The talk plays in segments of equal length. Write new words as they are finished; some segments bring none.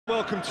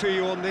Welcome to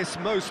you on this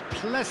most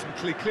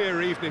pleasantly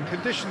clear evening.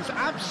 Conditions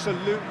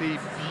absolutely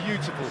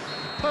beautiful.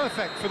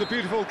 Perfect for the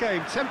beautiful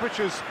game.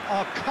 Temperatures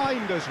are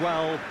kind as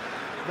well.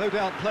 No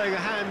doubt playing a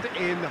hand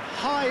in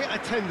high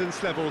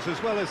attendance levels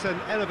as well as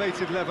an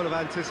elevated level of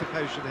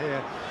anticipation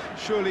here.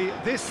 Surely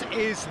this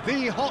is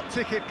the hot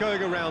ticket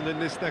going around in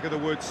this neck of the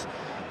woods.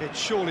 It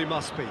surely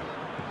must be.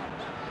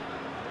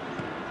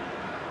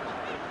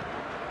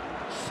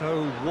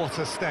 So what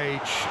a stage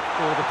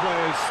for the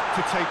players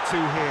to take to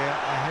here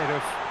ahead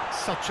of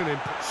such an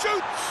impact.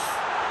 Shoots!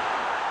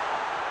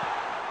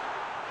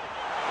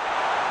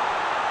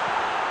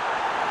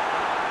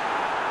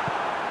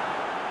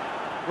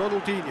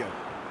 Ronaldinho.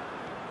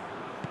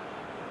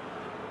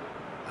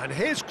 And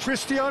here's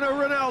Cristiano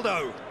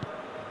Ronaldo.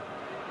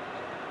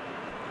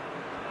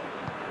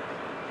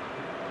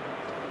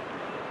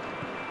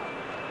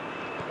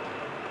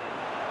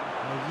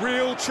 A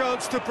real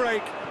chance to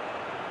break.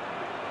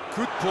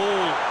 Good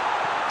ball.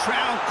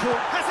 Trout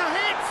has a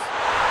hit!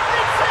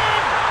 It's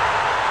in!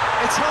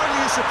 It's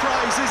hardly a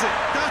surprise, is it?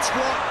 That's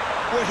what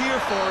we're here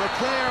for. A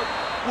player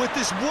with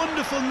this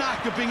wonderful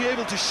knack of being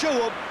able to show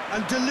up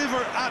and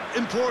deliver at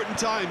important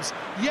times.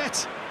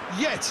 Yet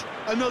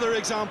another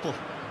example.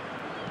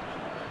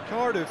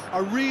 Cardiff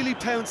are really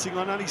pouncing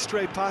on any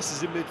stray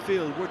passes in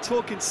midfield. We're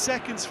talking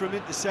seconds from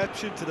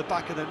interception to the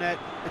back of the net.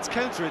 It's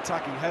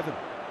counter-attacking heaven.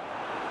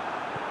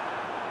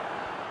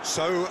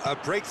 So, a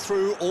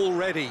breakthrough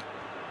already.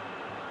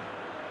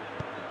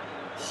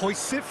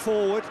 Hoists it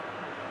forward.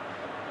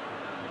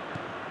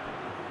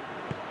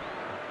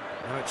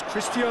 Now it's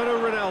Cristiano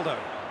Ronaldo.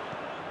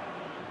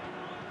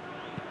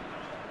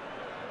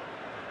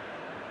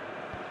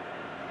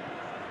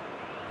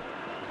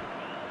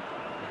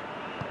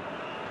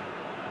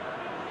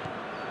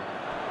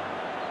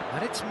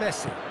 And it's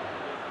Messi.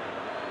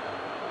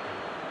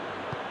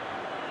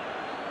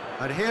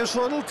 And here's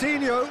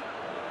Ronaldinho.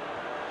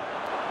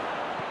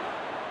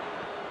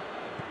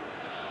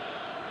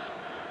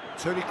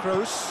 Toni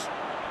Kroos,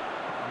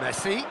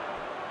 Messi.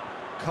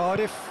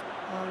 Cardiff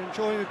are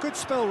enjoying a good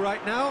spell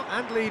right now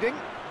and leading.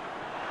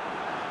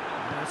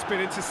 And it's been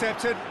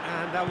intercepted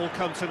and that will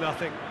come to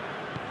nothing.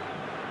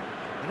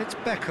 And it's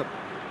Beckham.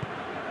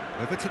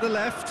 Over to the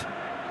left.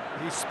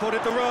 He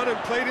spotted the run and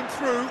played him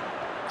through.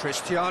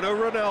 Cristiano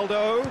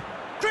Ronaldo.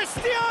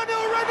 Cristiano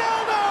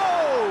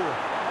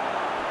Ronaldo!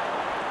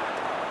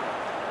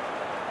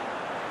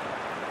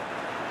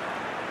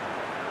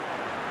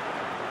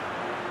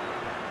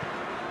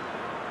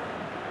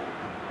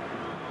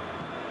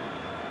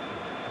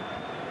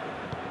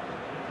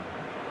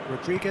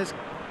 Rodriguez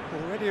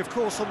already, of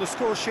course, on the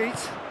score sheet.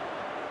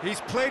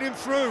 He's played him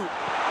through.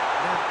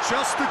 And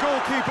just the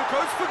goalkeeper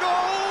goes for goal!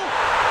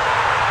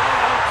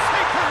 Oh,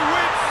 taken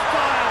with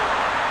style!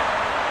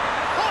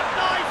 Hot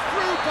knife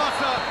through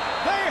butter!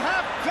 They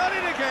have done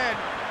it again!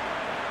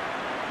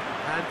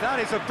 And that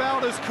is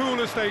about as cool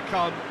as they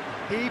come.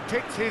 He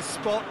picked his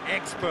spot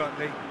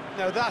expertly.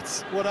 Now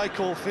that's what I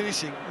call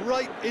finishing,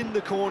 right in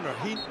the corner.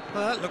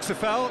 That looks a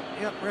foul.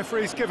 Yep,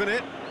 referee's given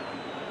it.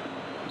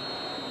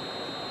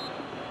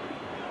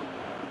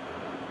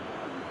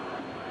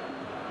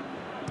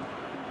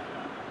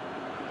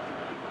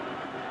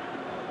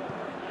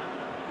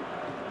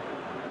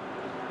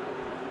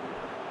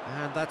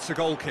 And that's a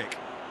goal kick.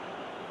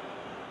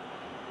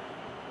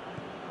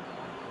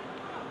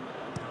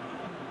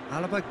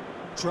 Alaba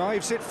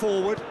drives it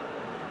forward.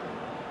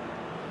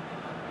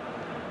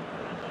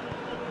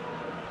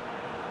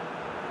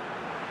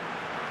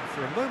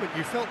 For a moment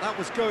you felt that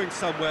was going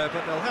somewhere,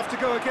 but they'll have to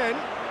go again.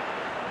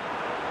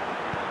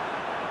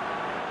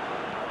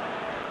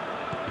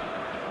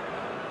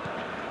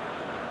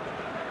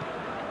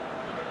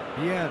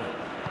 Yeah.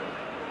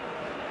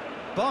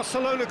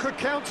 Barcelona could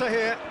counter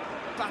here.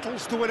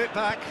 Battles to win it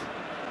back.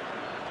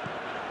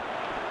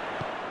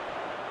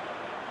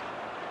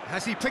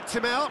 Has he picked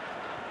him out?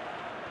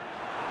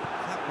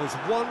 That was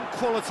one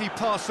quality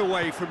pass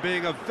away from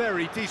being a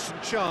very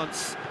decent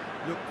chance.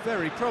 Looked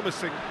very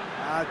promising.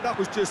 That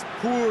was just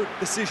poor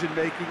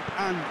decision-making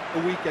and a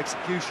weak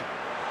execution.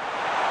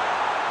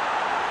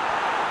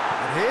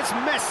 And here's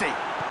Messi.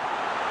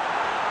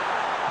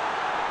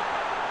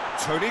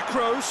 Toni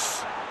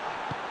Kroos.